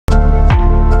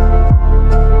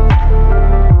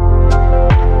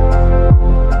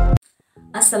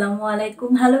আসসালামু আলাইকুম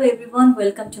hello everyone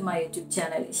welcome to my YouTube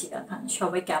channel Ishika খান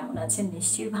সবাই কেমন আছেন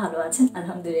নিশ্চয়ই ভালো আছেন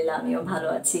আলহামদুলিল্লাহ আমিও ভালো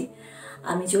আছি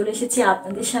আমি চলে এসেছি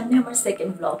আপনাদের সামনে আমার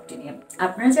সেকেন্ড ব্লগটি নিয়ে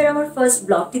আপনারা যারা আমার ফার্স্ট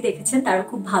ব্লগটি দেখেছেন তারা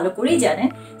খুব ভালো করেই জানেন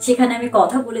সেখানে আমি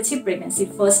কথা বলেছি প্রেগন্যান্সির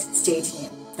ফার্স্ট স্টেজ নিয়ে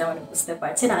তার মানে বুঝতে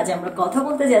পারছেন আজ আমরা কথা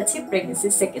বলতে যাচ্ছি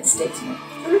প্রেগন্যান্সির সেকেন্ড স্টেজ নিয়ে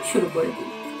চলুন শুরু করে দিই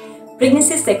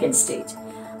প্রেগন্যান্সির সেকেন্ড স্টেজ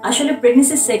আসলে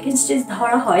প্রেগন্যান্সির সেকেন্ড স্টেজ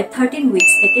ধরা হয় 13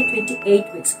 উইকস থেকে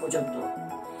 28 উইকস পর্যন্ত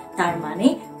তার মানে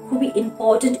খুবই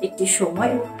ইম্পর্টেন্ট একটি সময়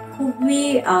এবং খুবই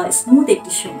স্মুথ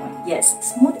একটি সময় ইয়েস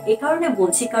স্মুথ এই কারণে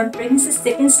বলছি কারণ প্রেগন্যান্সির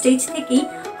সেকেন্ড স্টেজ থেকেই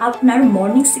আপনার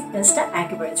মর্নিং সিকনেসটা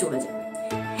একেবারে চলে যাবে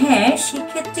হ্যাঁ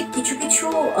সেক্ষেত্রে কিছু কিছু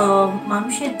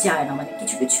মানুষের যায় না মানে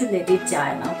কিছু কিছু লেডির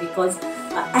যায় না বিকজ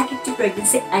এক একটি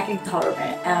প্রেগনেন্সি এক এক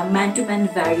ধরনের ম্যান টু ম্যান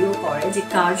ভ্যারিও করে যে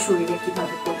কার শরীরে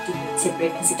কীভাবে করতে হচ্ছে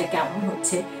প্রেগনেন্সিটা কেমন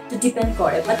হচ্ছে তো ডিপেন্ড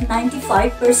করে বাট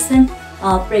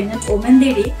 95% প্রেগনেন্ট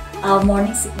ওমেনদেরই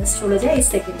মর্নিং সিকনেস চলে যায় এই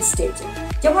সেকেন্ড স্টেজে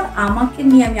যেমন আমাকে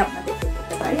নিয়ে আমি আপনাদেরকে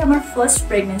বলতে পারি আমার ফার্স্ট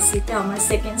প্রেগনেন্সিতে আমার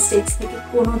সেকেন্ড স্টেজ থেকে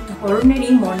কোনো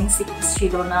ধরনেরই মর্নিং সিকনেস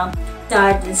ছিল না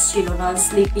টায়ার্ডনেস ছিল না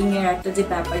স্লিপিংয়ের একটা যে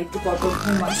ব্যাপার একটু কত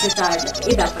ঘুম আসে টায়ার্ড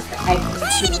এই ব্যাপারটা একদমই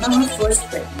ছিল না আমার first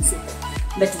প্রেগনেন্সিতে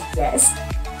but yes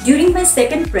during my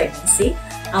second pregnancy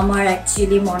আমার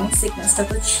অ্যাকচুয়ালি মর্নিং সিকনেসটা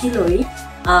তো ছিলই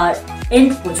আর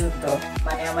এন্ড পর্যন্ত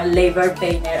মানে আমার লেবার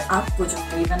পেইনের আগ পর্যন্ত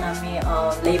ইভেন আমি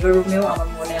লেবার রুমেও আমার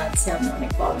মনে আছে আমি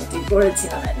অনেক ভমিটিং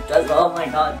করেছিলাম and it was O my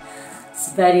god it's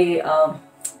very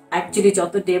actually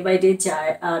যত ডে বাই ডে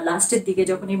যায় লাস্টের দিকে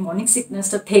যখন এই মর্নিং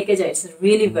সিকনেসটা থেকে যায় it's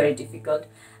really very difficult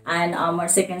and আমার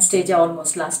সেকেন্ড স্টেজে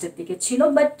অলমোস্ট লাস্টের দিকে ছিল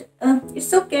বাট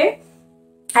ইটস ওকে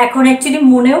এখন অ্যাকচুয়ালি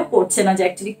মনেও পড়ছে না যে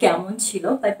অ্যাকচুয়ালি কেমন ছিল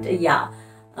বাট ইয়া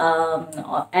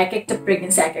এক একটা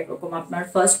প্রেগনেন্সি এক এক রকম আপনার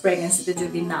ফার্স্ট প্রেগনেন্সিতে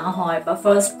যদি না হয় বা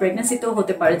ফার্স্ট প্রেগনেন্সিতেও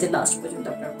হতে পারে যে লাস্ট পর্যন্ত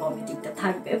আপনার ভমিটিংটা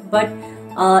থাকবে বাট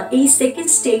এই সেকেন্ড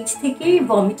স্টেজ থেকেই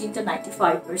ভমিটিংটা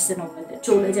 95% ওমেনদের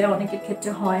চলে যায় অনেকের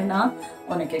ক্ষেত্রে হয় না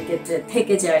অনেকের ক্ষেত্রে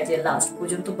থেকে যায় যে লাস্ট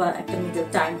পর্যন্ত বা একটা মিডল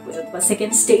টাইম পর্যন্ত বা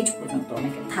সেকেন্ড স্টেজ পর্যন্ত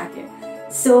অনেকের থাকে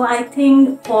সো আই থিঙ্ক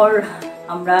ফর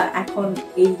আমরা এখন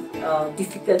এই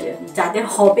ডিফিকাল্ট যাদের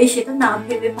হবে সেটা না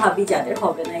ভেবে ভাবি যাদের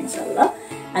হবে না ইনশাল্লাহ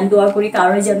অ্যান্ড দোয়া করি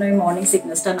কারণে যেন এই মর্নিং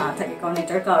সিকনেসটা না থাকে কারণ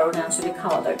এটার কারণে আসলে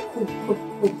খাওয়া দাওয়ার খুব খুব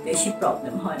খুব বেশি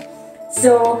প্রবলেম হয়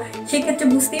সো সেক্ষেত্রে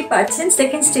বুঝতেই পারছেন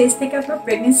সেকেন্ড স্টেজ থেকে আপনার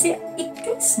প্রেগনেন্সি একটু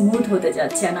স্মুথ হতে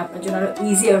যাচ্ছে আর আপনার জন্য আরো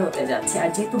ইজিয়ার হতে যাচ্ছে আর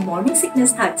যেহেতু মর্নিং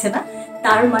সিকনেস থাকছে না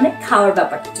তার মানে খাওয়ার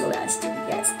ব্যাপারটা চলে আসছে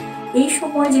গ্যাস এই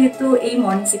সময় যেহেতু এই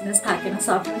মর্নিং সিকনেস থাকে না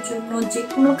সো আপনার জন্য যে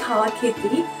কোনো খাওয়া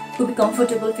খেতেই খুবই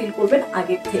কমফোর্টেবল ফিল করবেন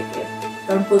আগের থেকে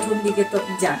কারণ প্রথম দিকে তো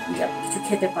আপনি জানেন যে আপনি কিছু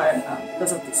খেতে পারেন না বিকজ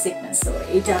অফ দিস সিকনেস তো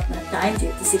এইটা আপনার টাইম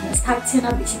যেহেতু সিকনেস থাকছে না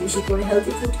বেশি বেশি করে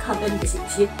হেলদি ফুড খাবেন বেশি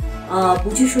বেশি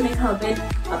বুঝে শুনে খাবেন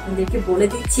আপনাদেরকে বলে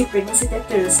দিচ্ছি প্রেগনেন্সিতে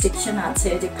একটা রেস্ট্রিকশন আছে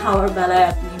যে খাওয়ার বেলায়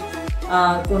আপনি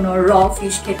কোনো র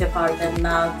ফিশ খেতে পারবেন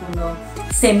না কোনো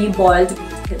সেমি বয়েলড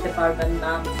মিট খেতে পারবেন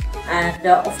না অ্যান্ড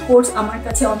অফকোর্স আমার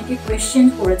কাছে অনেকে কোয়েশ্চেন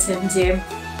করেছেন যে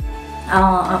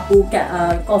আপু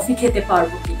কফি খেতে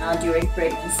পারবো কিনা ডিউরিং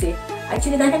প্রেগনেন্সি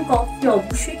অ্যাকচুয়ালি দেখেন কফি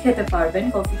অবশ্যই খেতে পারবেন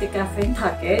কফিতে ক্যাফেইন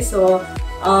থাকে সো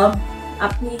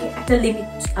আপনি একটা লিমিট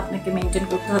আপনাকে মেনটেন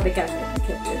করতে হবে ক্যাফেইনের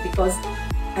ক্ষেত্রে বিকজ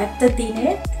একটা দিনে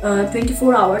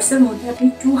 24 আওয়ার্সের মধ্যে আপনি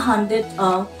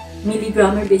 200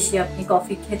 মিলিগ্রামের বেশি আপনি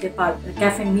কফি খেতে পারবেন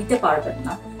ক্যাফেইন নিতে পারবেন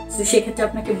না সো সেক্ষেত্রে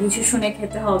আপনাকে বুঝে শুনে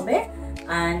খেতে হবে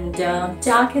অ্যান্ড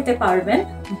চা খেতে পারবেন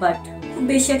বাট খুব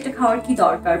বেশি একটা খাওয়ার কি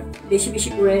দরকার বেশি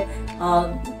বেশি করে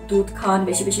দুধ খান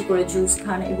বেশি বেশি করে জুস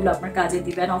খান এগুলো আপনার কাজে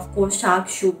দিবেন অফকোর্স শাক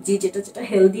সবজি যেটা যেটা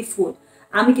হেলদি ফুড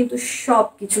আমি কিন্তু সব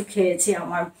কিছু খেয়েছি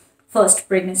আমার ফার্স্ট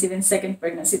প্রেগনেন্সি ইভেন সেকেন্ড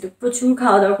প্রেগনেন্সিতে প্রচুর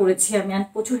খাওয়া দাওয়া করেছি আমি আর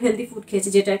প্রচুর হেলদি ফুড খেয়েছি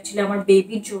যেটা অ্যাকচুয়ালি আমার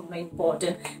বেবির জন্য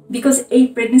ইম্পর্টেন্ট বিকজ এই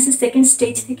প্রেগনেন্সির সেকেন্ড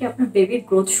স্টেজ থেকে আপনার বেবির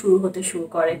গ্রোথ শুরু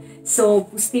করে সো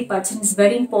বুঝতেই পারছেন it's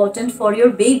very important for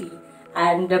your baby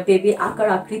and বেবির আকার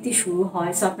আকৃতি শুরু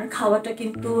হয় সো আপনার খাওয়াটা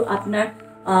কিন্তু আপনার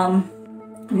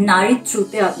নারীর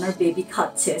থ্রুতে আপনার বেবি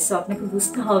খাচ্ছে সো আপনাকে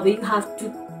বুঝতে হবে ইউ হ্যাভ টু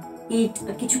ইট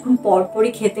কিছুক্ষণ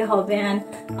পরপরই খেতে হবে অ্যান্ড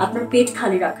আপনার পেট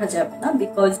খালি রাখা যাবে না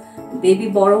বিকজ বেবি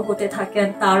বড় হতে থাকে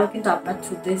অ্যান্ড তারও কিন্তু আপনার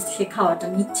থ্রুতে সে খাওয়াটা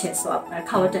নিচ্ছে সো আপনার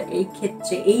খাওয়াটা এই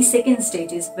ক্ষেত্রে এই second stage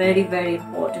is very very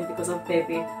important because of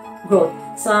বেবির গ্রোথ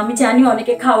সো আমি জানি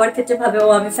অনেকে খাওয়ার ক্ষেত্রে ভাবে ও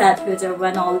আমি ফ্যাট হয়ে যাবো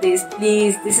and all this please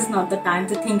this is not the time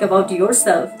to think about your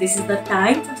self this is the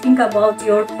time to think about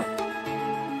your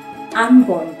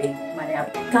unborn baby মানে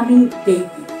কামিং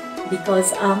বেবি বিকজ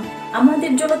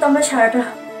আমাদের জন্য তো আমরা সারাটা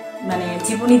মানে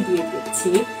জীবনে দিয়ে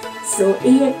দিচ্ছি সো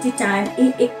এই একটি টাইম এই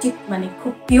একটি মানে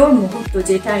খুব পিওর মুহূর্ত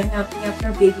যে টাইমে আপনি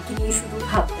আপনার বেবিকে নিয়ে শুধু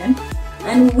ভাববেন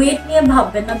অ্যান্ড ওয়েট নিয়ে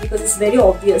ভাববেন না because it's very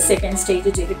obvious second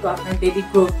স্টেজে যেহেতু আপনার বেবি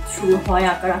গ্রোথ শুরু হয়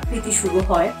আকার আকৃতি শুরু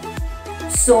হয়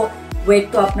সো ওয়েট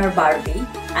তো আপনার বাড়বেই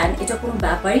অ্যান্ড এটা কোনো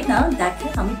ব্যাপারই না।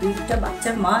 দেখেন আমি 2টা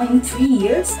বাচ্চার মা ইন 3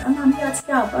 ইয়ার্স, অ্যান্ড আমি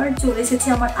আজকে আবার চলে এসেছি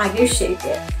আমার আগের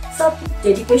শেপে। সো আপনি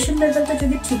ডেডিকেশন লেভেলটা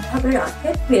যদি ঠিকভাবে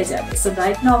রাখেন হয়ে যাবে। সো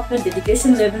রাইট নাও আপনার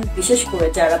ডেডিকেশন লেভেল, বিশেষ করে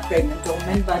যারা প্রেগনেন্ট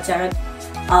ওমেন বা যারা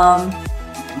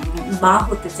মা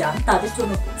হতে চান তাদের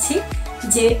জন্য বলছি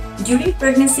যে during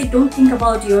pregnancy don't think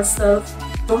about your self,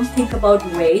 don't think about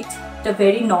wait. এটা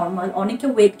ভেরি নর্মাল, অনেকে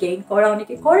ওয়েট গেইন করে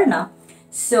অনেকে করে না।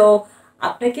 সো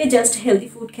আপনাকে জাস্ট হেলদি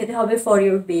ফুড খেতে হবে for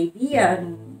your baby and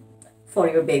for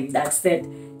your baby, that's it.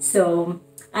 So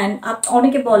and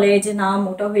অনেকে বলে যে না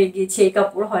মোটা হয়ে গিয়েছে, এই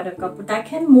কাপড় হয় না কাপড়।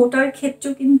 দেখেন মোটার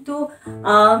ক্ষেত্রেও কিন্তু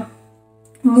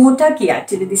মোটা কি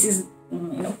actually this is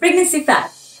pregnancy fat,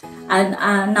 and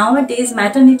নাওয়াডেজ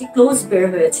maternity cloth বের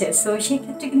হয়েছে। সো সেই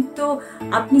ক্ষেত্রে কিন্তু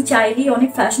আপনি চাইলেই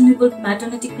অনেক ফ্যাশনেবল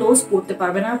ম্যাটারনিটি ক্লোথ পরতে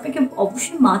পারবেন। আর আপনাকে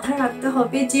অবশ্যই মাথায় রাখতে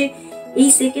হবে যে এই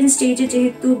সেকেন্ড স্টেজে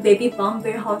যেহেতু বেবি বাম্প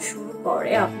বের হওয়া শুরু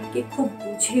করে, আপনাকে খুব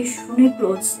বুঝে শুনে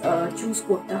ক্লোথস চুজ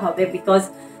করতে হবে। বিকজ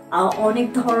অনেক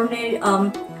ধরনের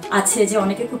আছে যে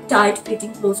অনেকে খুব টাইট ফিটিং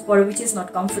ক্লোথস পরে উইচ ইজ নট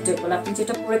কমফোর্টেবল। আপনি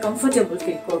যেটা পরে কমফোর্টেবল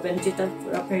ফিল করবেন, যেটা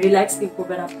আপনি রিল্যাক্স ফিল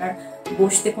করবেন, আপনার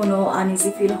বসতে কোনো আনইজি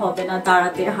ফিল হবে না,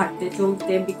 দাঁড়াতে হাঁটতে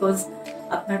চলতে, বিকজ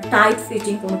আপনার টাইট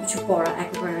ফিটিং কোনো কিছু পরা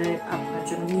একেবারে আপনার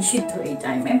জন্য নিষিদ্ধ এই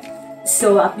টাইমে। সো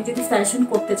আপনি যদি ফ্যাশন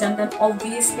করতে চান দেন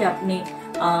অবভিয়াসলি আপনি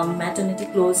ম্যাটারনিটি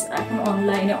ক্লোথস এখন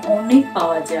অনলাইনে অনেক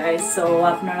পাওয়া যায়। সো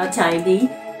আপনারা চাইলেই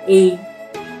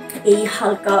এই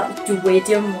হালকা একটু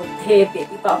ওয়েটের মধ্যে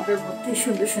বেবি পাম্পের মধ্যে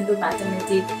সুন্দর সুন্দর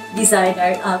ম্যাটারনিটি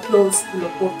ডিজাইনার ক্লোথসগুলো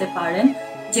পরতে পারেন।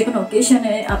 যে কোনো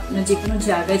অকেশনে আপনার যে কোনো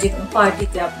জায়গায় যে কোনো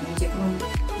পার্টিতে আপনি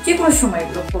যে কোনো সময়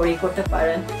এগুলো পরেই করতে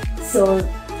পারেন। সো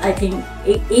আই থিঙ্ক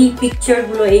এই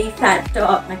পিকচারগুলো, এই ফ্যাটটা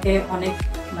আপনাকে অনেক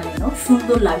মানে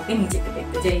সুন্দর লাগবে নিজেকে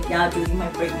দেখতে, যে ইয়া ডিউরিং মাই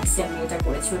প্রেগনেন্সি আমি এটা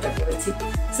করেছি ওটা করেছি।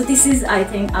 So this is I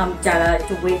think যারা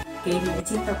একটু ওয়েট গেইন নিয়ে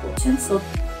চিন্তা করছেন, সো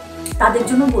তাদের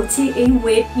জন্য বলছি এই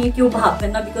ওয়েট নিয়ে কেউ ভাববেন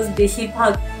না। বিকজ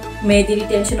বেশিরভাগ মেয়েদেরই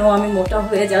টেনশনও আমি মোটা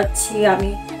হয়ে যাচ্ছি, আমি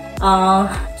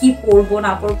কি পরবো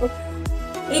না পরবো।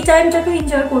 এই টাইমটাকে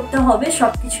এনজয় করতে হবে,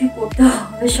 সব কিছুই করতে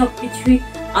হবে, সব কিছুই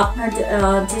আপনার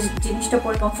যে জিনিসটা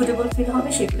পরে কমফোর্টেবল ফিল হবে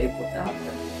সেগুলোই করতে হবে।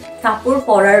 কাপড়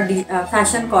পরার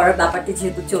ফ্যাশন করার ব্যাপারটি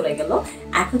যেহেতু চলে গেল,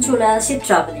 এখন চলে আসে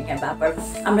ট্রাভেলিং এর ব্যাপার।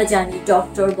 আমরা জানি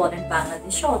ডক্টর বলেন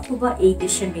বাংলাদেশে অথবা এই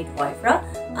দেশের মিডওয়াইফরা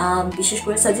বিশেষ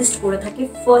করে সাজেস্ট করে থাকে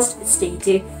ফার্স্ট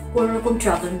স্টেজে কোনো রকম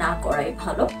ট্রাভেল না করাই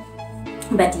ভালো।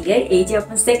 বাট এই যে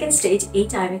আপনার সেকেন্ড স্টেজ, এই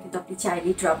টাইমে কিন্তু আপনি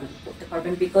চাইলেই ট্রাভেল করতে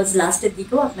পারবেন। বিকজ লাস্টের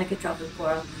দিকেও আপনাকে ট্রাভেল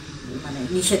করা মানে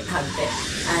নিষেধ থাকবে।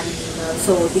 And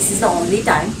so this is the only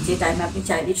time যে টাইমে আপনি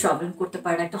চাইলেই ট্রাভেল করতে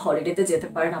পারেন, একটা হলিডেতে যেতে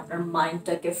পারেন আপনার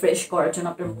মাইন্ডটাকে ফ্রেশ করার জন্য,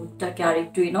 আপনার মুডটাকে আর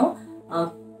একটু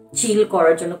চিল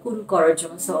করার জন্য, কুল করার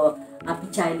জন্য। সো আপনি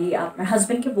চাইলেই আপনার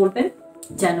হাজব্যান্ডকে বলবেন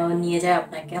যেন নিয়ে যায়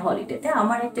আপনাকে হলিডেতে।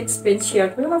 আমার একটা এক্সপিরিয়েন্স শেয়ার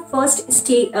করি। আমার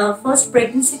ফার্স্ট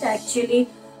প্রেগনেন্সিটা অ্যাকচুয়ালি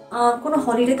কোনো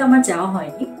হলিডেতে আমার যাওয়া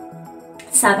হয়নি।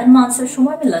 7 মান্থসের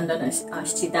সময় আমি লন্ডন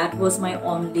আসছি, that was my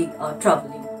only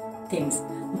travelling things.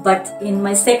 But in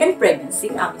my second pregnancy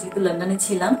আমি যেহেতু লন্ডনে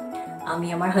ছিলাম, আমি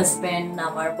আমার হাজব্যান্ড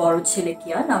আমার বড় ছেলে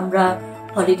কিয়ান আমরা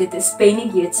হলিডেতে স্পেনে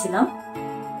গিয়েছিলাম।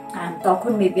 অ্যান্ড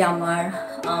তখন মেবি আমার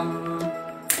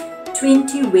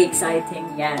 20 weeks I think,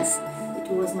 yes it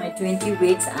was my 20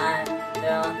 weeks and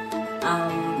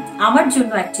আমার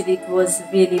জন্য actually it was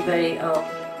really very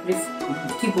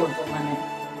কি বলবো মানে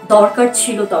দরকার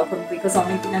ছিল তখন। বিকজ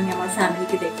অনেকদিন আমি আমার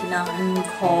ফ্যামিলিকে দেখি না,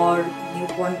 ঘর,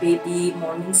 newborn baby,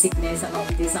 morning sickness and all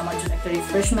this, আমার জন্য একটা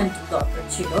রিফ্রেশমেন্ট দরকার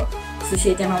ছিল। সো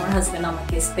সেই টাইম আমার হাজব্যান্ড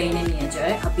আমাকে স্পেনে নিয়ে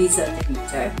যায়, আবিজাতে নিয়ে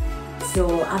যায়। সো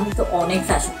আমি তো অনেক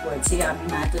ফ্যাশন করেছি, আমি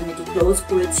ম্যাটারনিটি ক্লোথস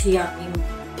পরেছি, আমি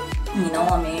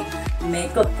আমি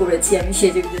মেকআপ করেছি, আমি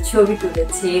সেজে ছবি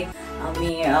তুলেছি, আমি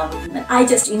I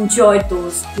just enjoy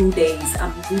those 2 days।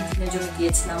 আমি 2 দিনের জন্য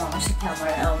গিয়েছিলাম। আমার সাথে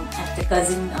আমার একটা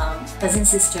কাজিন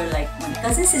সিস্টার, লাইক মানে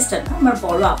কাজিন সিস্টার না, আমার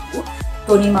বড় আপু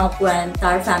তনিমা আপু অ্যান্ড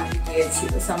তার ফ্যামিলি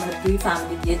গিয়েছিল। সো আমরা 2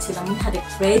 ফ্যামিলি গিয়েছিলাম, we had a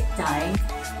great time.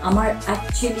 আমার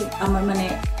অ্যাকচুয়ালি আমার মানে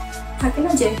থাকে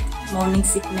না যে মর্নিং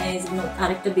সিকনেস,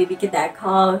 আরেকটা বেবিকে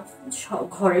দেখা,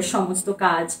 ঘরের সমস্ত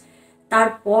কাজ,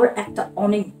 তারপর একটা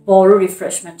অনেক বড়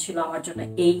রিফ্রেশমেন্ট ছিল আমার জন্য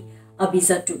এই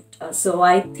আবিজা ট্যুরটা। সো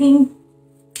আই থিঙ্ক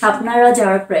আপনারা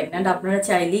যারা প্রেগনেন্ট আপনারা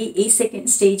চাইলেই এই সেকেন্ড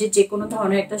স্টেজে যে কোনো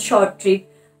ধরনের একটা শর্ট ট্রিপ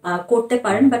করতে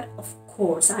পারেন। বাট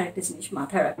অফকোর্স আরেকটা জিনিস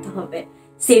মাথায় রাখতে হবে,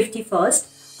 সেফটি ফার্স্ট।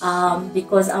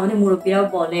 বিকজ আমাদের মুরব্বীরাও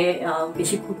বলে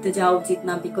বেশি ঘুরতে যাওয়া উচিত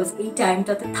না, বিকজ এই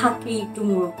টাইমটাতে থাকে একটু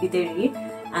মুরব্বীদেরই।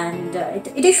 অ্যান্ড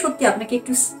এটাই সত্যি, আপনাকে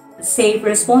একটু সেফ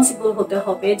রেসপন্সিবল হতে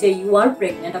হবে যে ইউ আর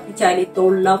প্রেগনেন্ট। আপনি চাইলেই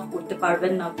দৌড়লাভ করতে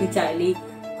পারবেন না, আপনি চাইলেই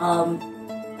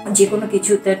যে কোনো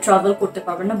কিছুতে ট্রাভেল করতে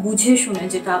পারবেন না। বুঝে শুনে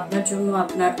যেটা আপনার জন্য,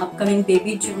 আপনার আপকামিং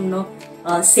বেবির জন্য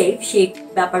সেফ, সেই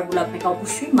ব্যাপারগুলো আপনাকে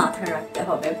অবশ্যই মাথায় রাখতে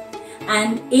হবে।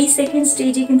 অ্যান্ড এই সেকেন্ড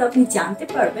স্টেজে কিন্তু আপনি জানতে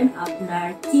পারবেন আপনার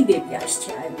কি বেবি আসছে,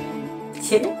 আই মিন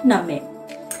ছেলে না মেয়ে।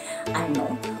 I know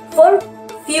for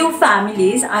few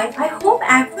families I hope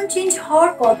এখন চেঞ্জ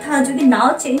হওয়ার কথা, যদি নাও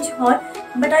চেঞ্জ হয়,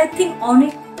 বাট আই থিঙ্ক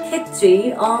অনেক ক্ষেত্রেই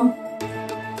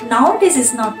nowadays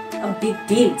is not a big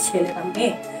deal ছেলে না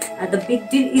মেয়ে, the big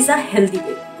deal is a healthy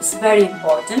baby, it's very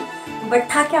important. But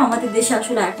থাকে আমাদের দেশে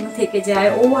আসলে এখনো থেকে যায়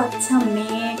ও আচ্ছা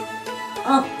মেয়ে।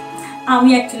 আমি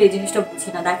অ্যাকচুয়ালি এই জিনিসটা বুঝি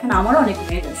না। দেখেন আমার অনেক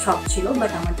মেয়ের শখ ছিল,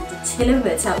 বাট আমার দুটো ছেলে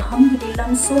হয়েছে আলহামদুলিল্লাহ,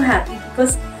 I am so happy because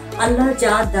আল্লাহ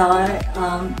যা দেয়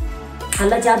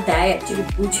আল্লাহ যা দেয় অ্যাকচুয়ালি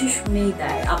বুঝে শুনেই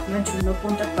দেয়। আপনার জন্য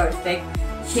কোনটা পারফেক্ট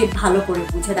সে ভালো করে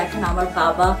বুঝে। দেখেন আমার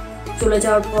বাবা চলে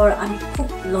যাওয়ার পর আমি খুব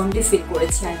লনলি ফিল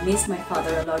করেছি, I miss my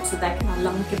father a lot. So দেখেন আল্লাহ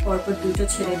আমাকে পরপর দুটো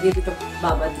ছেলে দিয়ে দুটো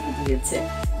বাবা দিয়ে দিয়েছে।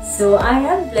 So I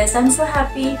am blessed, I am so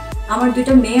happy. আমার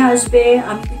দুটো মেয়ে আসবে,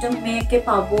 আমি দুটো মেয়েকে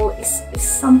পাবো, it's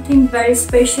something very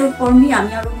special for me.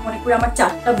 আমি আরও মনে করি আমার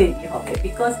 4টা বেবি হবে,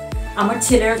 বিকজ আমার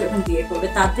ছেলেরা যখন বিয়ে করবে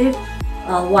তাদের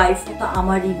ওয়াইফও তো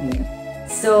আমারই মেয়ে।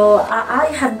 So I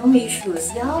have no issues.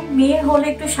 মেয়ে হলে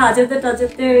একটু সাজাতে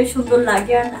টাজাতে সুন্দর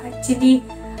লাগে। আর অ্যাকচুয়ালি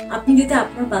আপনি যদি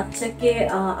আপনার বাচ্চাকে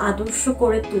আদর্শ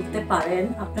করে তুলতে পারেন,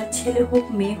 আপনার ছেলে হোক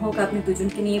মেয়ে হোক, আপনি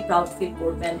দুজনকে নিয়ে প্রাউড ফিল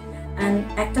করবেন। অ্যান্ড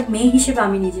একটা মেয়ে হিসেবে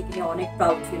আমি নিজেকে নিয়ে অনেক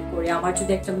প্রাউড ফিল করি। আমার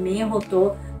যদি একটা মেয়ে হতো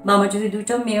বা আমার যদি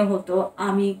দুটো মেয়ে হতো,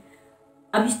 আমি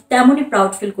তেমনই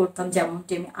প্রাউড ফিল করতাম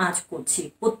যেমনটি আমি আজ করছি।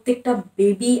 প্রত্যেকটা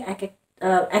বেবি এক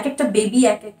একটা বেবি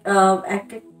এক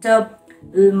একটা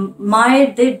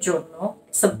মায়েদের জন্য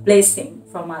it's a blessing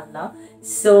from Allah.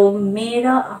 So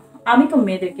মেয়েরা, আমি তো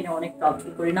মেয়েদেরকে নিয়ে অনেক প্রাউড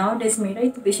ফিল করি। নাওয়াডেজ মেয়েরাই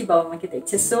তো বেশি বাবা মাকে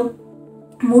দেখছে। সো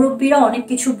মুরব্বীরা অনেক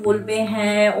কিছু বলবে,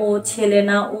 হ্যাঁ ও ছেলে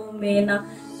না, ও মেয়ে না,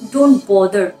 ডোন্ট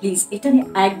বদার প্লিজ, এটা নিয়ে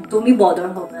একদমই বদার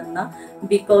হবেন না।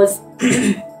 বিকজ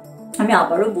আমি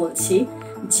আবারও বলছি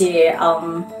যে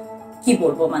কি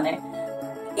বলবো, মানে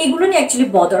এগুলো নিয়ে অ্যাকচুয়ালি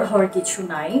বদার হওয়ার কিছু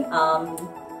নাই।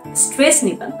 স্ট্রেস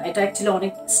নিবেন না, এটা অ্যাকচুয়ালি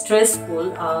অনেক স্ট্রেসফুল।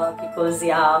 বিকজ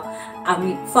আমি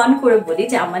ফান করে বলি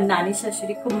যে আমার নানি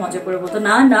শাশুড়ি খুব মজা করে বলতো,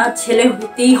 না না ছেলে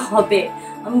হতেই হবে।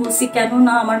 আমি বলছি কেন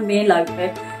না, আমার মেয়ে লাগবে।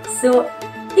 সো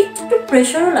একটু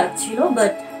প্রেশারও লাগছিল,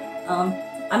 বাট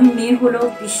আমি মেয়ে হলেও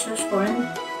বিশ্বাস করেন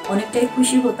অনেকটাই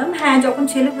খুশি হতাম। হ্যাঁ যখন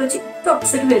ছেলে হয়েছে একটু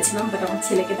আপসেট হয়েছিলাম, বাট আমার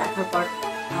ছেলেকে দেখার পর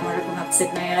আমার কোনো আপসেট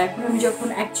নাই। আর এখন আমি যখন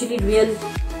অ্যাকচুয়ালি রিয়েল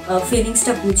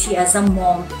ফিলিংসটা বুঝি অ্যাজ আ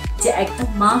মম, যে একটা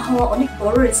মা হওয়া অনেক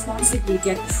বড় রেসপন্সিবিলিটি।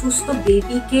 একটা সুস্থ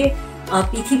বেবিকে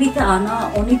পৃথিবীতে আনা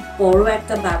অনেক বড়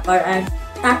একটা ব্যাপার। অ্যান্ড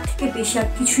তার থেকে বেশি আর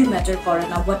কিছুই ম্যাটার করে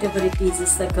না, what ever it is,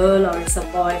 it's a girl or it's a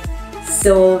boy.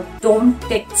 So don't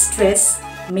take stress.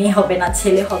 মেয়ে হবে না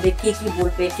ছেলে হবে, কে কি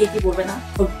বলবে না,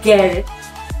 ফরগেট ইট।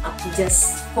 আপনি জাস্ট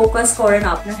ফোকাস করেন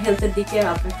আপনার হেলথের দিকে।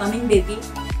 আপনার কামিং বেবি,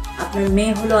 আপনার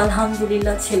মেয়ে হলো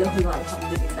আলহামদুলিল্লাহ, ছেলে হলো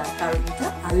আলহামদুলিল্লাহ, কারণ এটা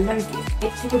আল্লাহর গিফট,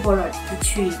 এর থেকে বড় আর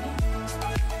কিছুই নেই।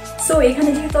 সো এখানে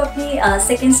যেহেতু আপনি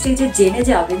সেকেন্ড স্টেজে জেনে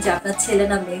যাবেন যে আপনার ছেলে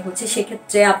না মেয়ে হচ্ছে,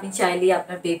 সেক্ষেত্রে আপনি চাইলে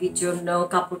আপনার বেবির জন্য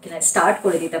কাপড় কেনা স্টার্ট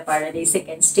করে দিতে পারেন এই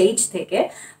সেকেন্ড স্টেজ থেকে।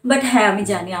 বাট হ্যাঁ আমি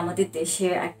জানি আমাদের দেশে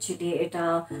অ্যাকচুয়ালি এটা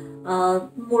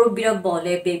মুরব্বীরা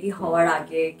বলে বেবি হওয়ার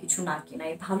আগে কিছু না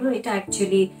কেনাই ভালো। এটা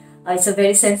actually it's a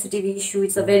very sensitive issue,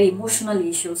 it's a very emotional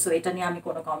issue. So এটা নিয়ে আমি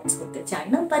কোনো কমেন্টস করতে চাই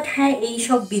না। বাট হ্যাঁ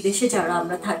এইসব বিদেশে যারা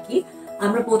আমরা থাকি,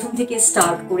 আমরা প্রথম থেকে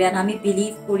স্টার্ট করি। আর আমি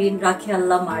বিলিভ করি রাখে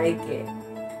আল্লাহ মারে কে,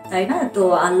 তাই না? তো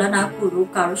আল্লাহ না করুক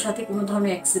কারোর সাথে কোনো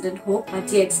ধরনের অ্যাক্সিডেন্ট হোক, বা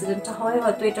যে অ্যাক্সিডেন্টটা হয়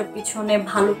হয়তো এটার পিছনে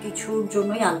ভালো কিছুর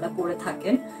জন্যই আল্লাহ করে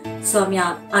থাকেন। সো আমি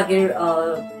আগের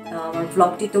আমার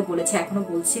ব্লগটিতেও বলেছি, এখনো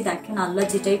বলছি, দেখেন আল্লাহ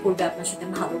যেটাই করবে আপনার সাথে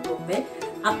ভালো করবে।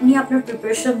 আপনি আপনার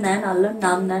প্রিপারেশন নেন, আল্লাহর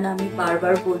নাম নেন। আমি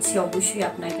বারবার বলছি অবশ্যই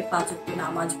আপনাকে 5 ওয়াক্ত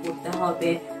নামাজ পড়তে হবে,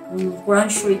 কোরআন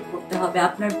শরীফ পড়তে হবে।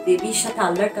 আপনার বেবির সাথে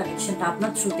আল্লাহর কানেকশনটা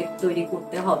আপনার থ্রুতে তৈরি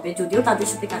করতে হবে, যদিও তাদের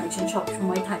সাথে কানেকশন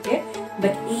সবসময় থাকে।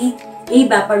 বাট এই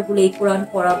ব্যাপারগুলো, এই কোরআন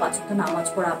পড়া, 5 ওয়াক্ত নামাজ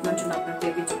পড়া আপনার জন্য, আপনার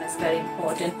বেবির জন্য ইজ ভেরি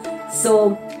ইম্পর্টেন্ট। সো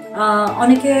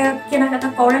অনেকে কেনাকাটা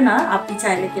করে না, আপনি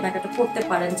চাইলে কেনাকাটা করতে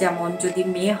পারেন। যেমন যদি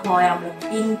মেয়ে হয় আমরা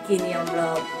পিঙ্ক কিনি, আমরা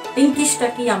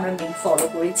পিঙ্কিশটাকেই আমরা মেন ফলো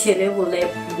করি। ছেলে হলে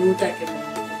ব্লুটাকে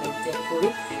মেনটেন করি।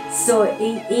 সো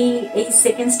এই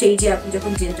সেকেন্ড স্টেজে আপনি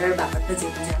যখন জেন্ডারের ব্যাপারটা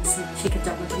জেনে যাচ্ছেন, সেক্ষেত্রে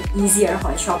আপনার জন্য ইজিয়ার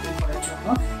হয় শপিং করার জন্য।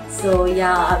 সো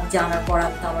জানার পর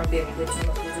আমি তো আমার বেবিদের জন্য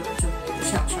পুজোর জন্য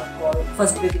এদেশে আসার পর,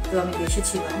 ফার্স্ট বেবি তো আমি দেশে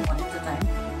ছিলাম অনেকটা টাইম,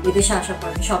 এদেশে আসার পর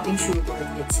আমি শপিং শুরু করে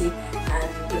দিয়েছি। অ্যান্ড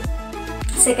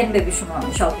সেকেন্ড বেবির সময়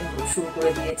আমি শপিং শুরু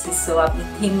করে দিয়েছি। সো আপনি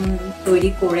থিম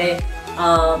তৈরি করে,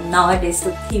 নাওয়াডেজ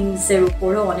তো থিমসের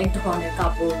উপরেও অনেক ধরনের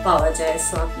কাপড় পাওয়া যায়।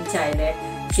 সো আপনি চাইলে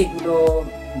সেগুলো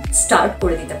স্টার্ট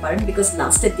করে দিতে পারেন। বিকজ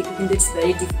লাস্টের দিকে কিন্তু ইটস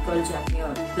ভেরি ডিফিকাল্ট যে আপনি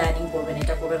প্ল্যানিং করবেন,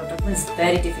 এটা করবেন, ওটা করবেন, it's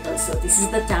very difficult. So this is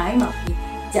the time আপনি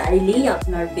চাইলেই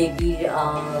আপনার বেবির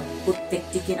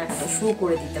প্রত্যেকটি কেনাকাটা শুরু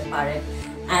করে দিতে পারেন।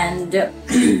 অ্যান্ড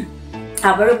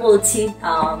আবারও বলছি,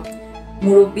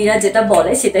 মুরব্বীরা যেটা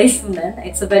বলে সেটাই শুনেন।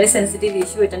 It's a very sensitive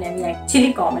issue, এটা নিয়ে আমি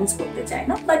অ্যাকচুয়ালি কমেন্টস করতে চাই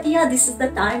না, but yeah, this is the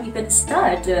time you can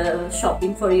start shopping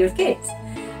for your kids.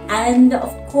 And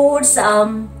of course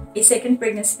এই সেকেন্ড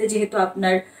প্রেগনেন্সিতে যেহেতু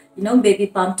আপনার বেবি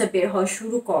পাম্পটা বের হওয়া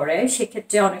শুরু করে,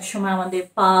 সেক্ষেত্রে অনেক সময় আমাদের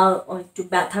পা একটু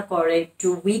ব্যথা করে, একটু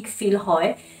উইক ফিল হয়।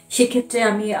 সেক্ষেত্রে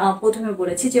আমি প্রথমে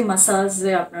বলেছি যে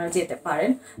মাসাজে আপনারা যেতে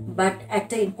পারেন, বাট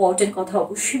একটা ইম্পর্টেন্ট কথা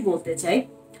অবশ্যই বলতে চাই,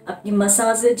 আপনি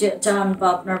মাসাজে যান বা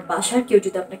আপনার বাসার কেউ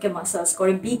যদি আপনাকে মাসাজ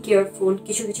করে, বি কেয়ারফুল।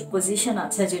 কিছু কিছু পজিশন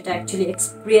আছে যেটা অ্যাকচুয়ালি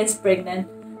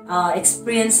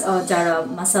এক্সপিরিয়েন্স যারা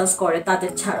মাসাজ করে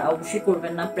তাদের ছাড়া অবশ্যই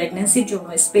করবেন না। প্রেগনেন্সির জন্য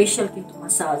স্পেশাল কিন্তু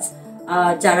মাসাজ,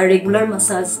 যারা রেগুলার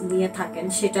মাসাজ নিয়ে থাকেন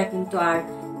সেটা কিন্তু আর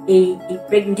এই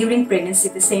ডিউরিং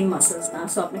প্রেগনেন্সিতে সেম মাসাজ না।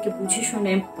 সো আপনাকে বুঝে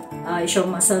শুনে এইসব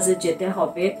মাসাজে যেতে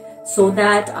হবে, সো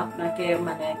দ্যাট আপনাকে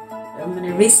মানে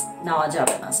রিস্ক নেওয়া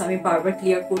যাবে না। সো আমি বারবার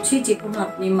ক্লিয়ার করছি, যে কোনো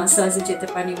আপনি মাসাজে যেতে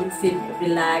পারেন, you will feel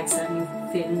relax and you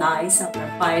feel nice. আপনার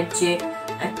পায়ের যে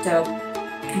একটা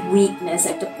উইকনেস,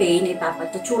 একটা পেইন, এই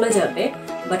ব্যাপারটা চলে যাবে।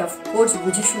 বাট অফকোর্স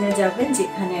বুঝে শুনে যাবেন,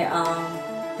 যেখানে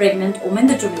প্রেগনেন্ট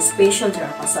ওমেনদের জন্য স্পেশাল যারা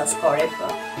মাসাজ করে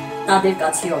তাদের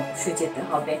কাছে অবশ্যই যেতে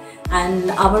হবে। অ্যান্ড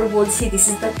আবার বলছি, দিস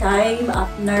ইজ দ্য টাইম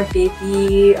আপনার বেবি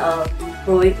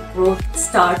গ্রোথ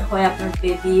স্টার্ট হয়, আপনার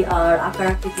বেবি আর আকার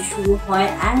আকৃতি শুরু হয়,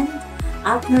 অ্যান্ড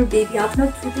আপনার বেবি আপনার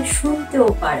থ্রুতে শুনতেও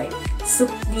পারে। So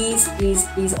please please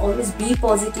please always be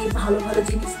positive, ভালো ভালো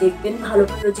জিনিস দেখবেন, ভালো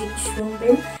ভালো জিনিস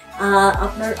শুনবেন।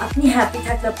 আপনি হ্যাপি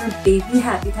থাকলে আপনার বেবি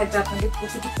হ্যাপি থাকবে। আপনাদের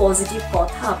প্রতিটি পজিটিভ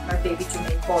কথা আপনার বেবির জন্য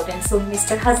ইম্পর্টেন্ট। সো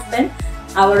মিস্টার হাজব্যান্ড,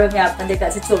 আবার আমি আপনাদের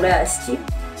কাছে চলে আসছি।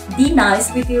 Be nice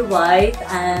with your wife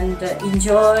and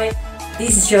enjoy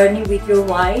this journey with your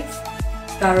wife.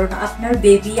 কারণ আপনার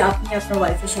বেবি, আপনি আপনার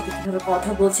ওয়াইফের সাথে কীভাবে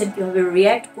কথা বলছেন, কীভাবে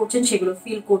রিয়্যাক্ট করছেন, সেগুলো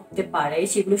ফিল করতে পারে,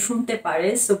 সেগুলো শুনতে পারে।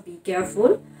 So be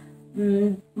careful.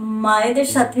 মায়েদের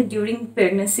সাথে during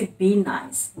pregnancy be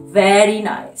nice, very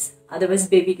nice, otherwise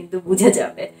baby কিন্তু বুঝে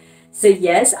যাবে। সো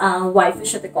ইয়েস, ওয়াইফের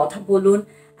সাথে কথা বলুন।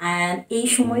 অ্যান্ড এই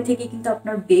সময় থেকে কিন্তু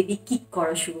আপনার বেবি কিক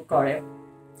করা শুরু করে।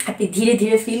 আপনি ধীরে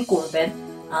ধীরে ফিল করবেন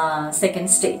সেকেন্ড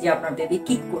স্টেজে আপনার বেবি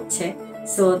কিক করছে।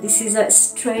 So this is a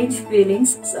strange feelings,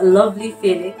 it's a lovely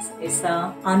feelings, it's a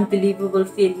unbelievable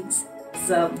feelings, it's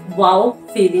a wow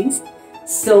feelings.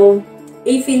 So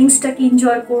এই ফিলিংসটাকে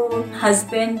এনজয় করুন।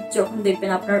 হাজব্যান্ড যখন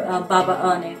দেখবেন আপনার বাবা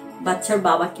মানে বাচ্চার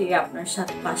বাবাকে আপনার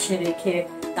সাথে পাশে রেখে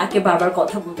তাকে বারবার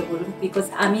কথা বলতে বলুন, বিকজ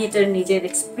আমি এটার নিজের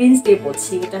এক্সপিরিয়েন্স দিয়ে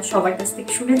বলছি, এটা সবার কাছ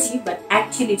থেকে শুনেছি, বাট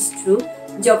অ্যাকচুয়ালি ইটস ট্রু।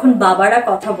 যখন বাবারা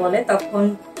কথা বলে তখন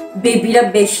বেবিরা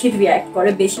বেশি রিয়্যাক্ট করে,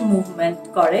 বেশি মুভমেন্ট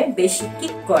করে, বেশি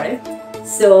কিক করে।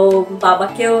 সো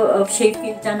বাবাকেও সেই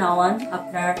ফিলটা নেওয়ান,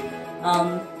 আপনার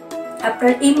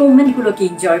এই মুভমেন্টগুলোকে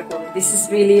এনজয় করুন। This is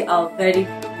really a very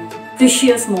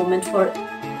precious moment for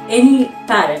any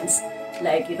parents.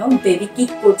 Like baby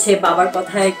kick করছে, বাবার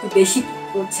কথায় একটু বেশি কিক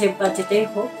করছে বা যেটাই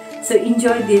হোক। So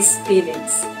enjoy this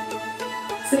feelings.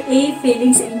 So এই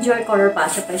ফিলিংস এনজয় করার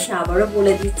পাশাপাশি আবারও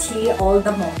বলে দিচ্ছি, অল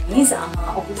দ্য মমিজ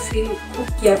অবশ্যই খুব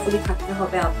কেয়ারফুলি থাকতে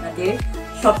হবে আপনাদের।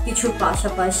 সব কিছুর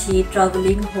পাশাপাশি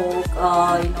ট্রাভেলিং হোক,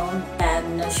 দেন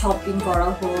শপিং করা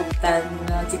হোক, দেন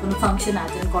যে কোনো ফাংশন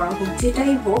অ্যাটেন্ড করা হোক,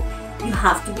 যেটাই হোক, you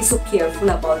have to B so careful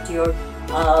about your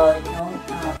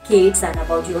kids and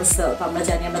about your self. আমরা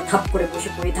জানি আমরা ধাপ করে বসে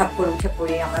পড়ি, ধাপ করে উঠে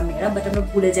পড়ি আমরা মেয়েরা, বাট আমরা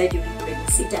ভুলে যাই ডিউরিং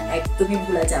প্রেগনেন্সি। এটা একদমই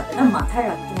ভুলে যাবে না, মাথায়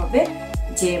রাখতে হবে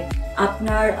যে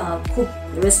আপনার খুব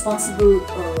রেসপন্সিবল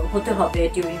হতে হবে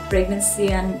during pregnancy.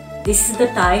 And this is the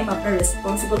time আপনার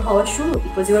রেসপন্সিবল হওয়া শুরু,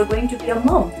 because you are going to be a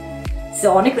mom. So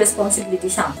অনেক রেসপন্সিবিলিটি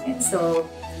সামনে। So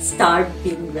start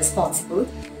being responsible.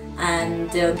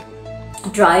 And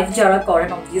drive যারা করেন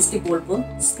অবভিয়াসলি বলবো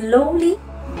slowly,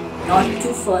 not to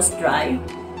first drive.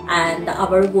 And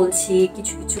আবার বলছি,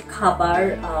 কিছু কিছু খাবার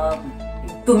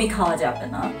তুমি খাওয়া যাবে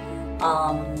না,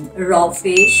 র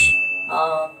fish,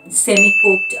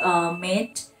 semi-cooked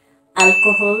meat,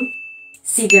 alcohol,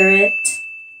 cigarette,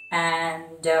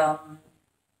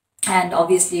 and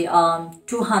obviously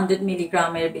 200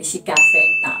 মিলিগ্রামের বেশি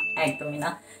ক্যাফেইন না, একদমই না।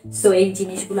 সো এই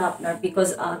জিনিসগুলো আপনার, because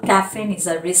caffeine is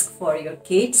a risk for your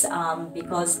kids,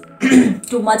 because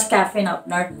too much caffeine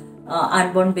আপনার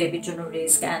আনবর্ন বেবির জন্য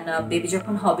রিস্ক। অ্যান্ড বেবি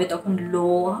যখন হবে তখন লো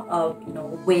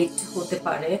ওয়েট হতে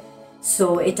পারে। সো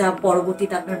এটা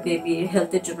পরবর্তীতে আপনার বেবির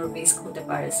হেলথের জন্য রিস্ক হতে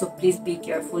পারে। So please be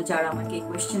careful. যারা আমাকে এই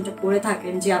কোয়েশ্চেনটা করে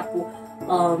থাকেন যে আপু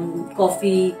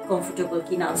কফি কমফোর্টেবল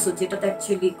কিনা, সো যেটাতে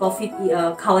অ্যাকচুয়ালি কফি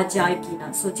খাওয়া যায় কিনা,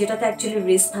 সো যেটাতে অ্যাকচুয়ালি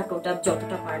রিস্ক থাকে ওটা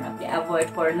যতটা পারেন আপনি অ্যাভয়েড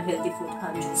করেন। হেলদি ফুড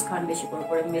খান, জুস খান, বেশি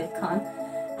করে মিল্ক খান।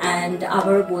 অ্যান্ড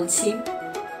আবার বলছি,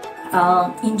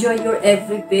 এনজয় ইউর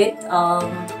এভরি বিট।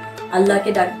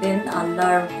 আল্লাহকে ডাকবেন,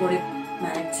 আল্লাহর উপরে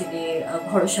অ্যাকচুয়ালি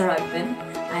ভরসা রাখবেন,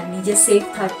 আর নিজে সেফ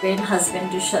থাকবেন,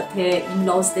 হাজব্যান্ডের সাথে,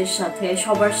 ইনলসদের সাথে,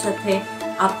 সবার সাথে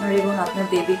আপনার এবং আপনার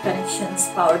বেবির কানেকশনস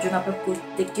পাওয়ার জন্য আপনার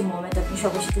প্রত্যেকটি মোমেন্ট আপনি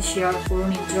সবার সাথে শেয়ার করুন,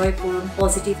 এনজয় করুন,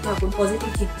 পজিটিভ থাকুন, পজিটিভ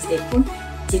জিনিস দেখুন,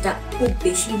 যেটা খুব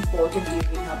বেশি ইম্পর্টেন্ট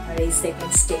ডিউরিং আপনার এই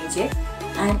সেকেন্ড স্টেজে।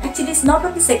 And actually it's not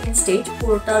of the second stage,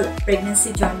 পুরোটা প্রেগনেন্সি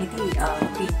জার্নিতেই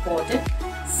খুব important.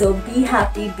 So be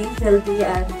happy, be healthy.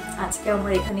 And আজকে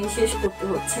আমার এখানেই শেষ করতে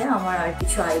হচ্ছে, আমার আর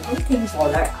কিছু আই ডোন্ট থিঙ্ক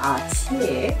বলার আছে,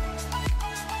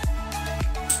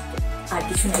 আর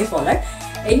কিছু নেই বলার।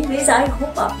 এনিওয়েজ, আই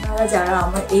হোপ আপনারা যারা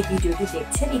আমার এই ভিডিওটি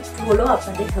দেখছেন একটু হলেও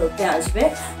আপনাদের হেল্পে আসবে।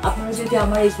 আপনারা যদি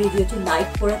আমার এই ভিডিওটি লাইক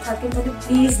করে থাকেন তাহলে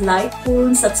প্লিজ লাইক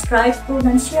করুন, সাবস্ক্রাইব করুন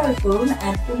অ্যান্ড শেয়ার করুন।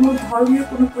 অ্যান্ড কোনো ধরনের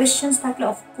কোনো কোয়েশ্চেন্স থাকলে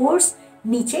অফকোর্স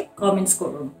নিচে কমেন্টস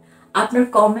করুন। আপনার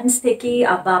কমেন্টস থেকেই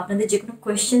বা আপনাদের যে কোনো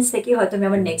কোয়েশ্চেন্স থেকেই হয়তো আমি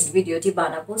আমার নেক্সট ভিডিওটি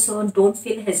বানাবো। সো ডোন্ট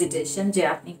ফিল হেজিটেশন যে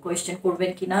আপনি কোয়েশ্চেন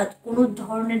করবেন কিনা। কোনো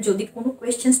ধরনের যদি কোনো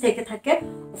কোয়েশ্চেন্স থেকে থাকে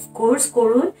অফকোর্স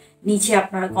করুন, নিচে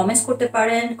আপনারা কমেন্টস করতে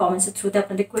পারেন, কমেন্টসের থ্রুতে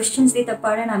আপনাদের কোয়েশ্চেন্স দিতে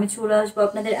পারেন, আমি চলে আসবো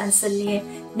আপনাদের অ্যান্সার নিয়ে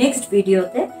নেক্সট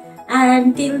ভিডিওতে। অ্যান্ড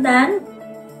টিল দেন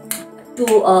টু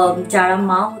যারা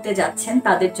মা হতে যাচ্ছেন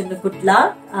তাদের জন্য good luck,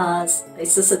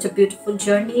 it's such a beautiful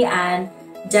journey. And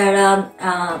যারা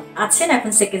আছেন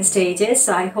এখন সেকেন্ড স্টেজে, সো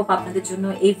আই হোপ আপনাদের জন্য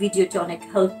এই ভিডিওটি অনেক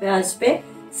হেল্পে আসবে।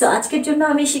 সো আজকের জন্য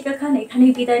আমি ইশিকা খান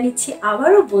এখানেই বিদায় নিচ্ছি।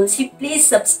 আবারও বলছি, please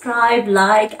subscribe,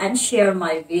 like and share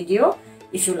my video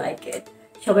if you like it.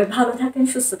 সবাই ভালো থাকেন,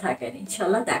 সুস্থ থাকেন,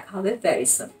 ইনশাল্লাহ দেখা হবে ভেরি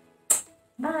সুন।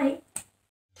 বাই।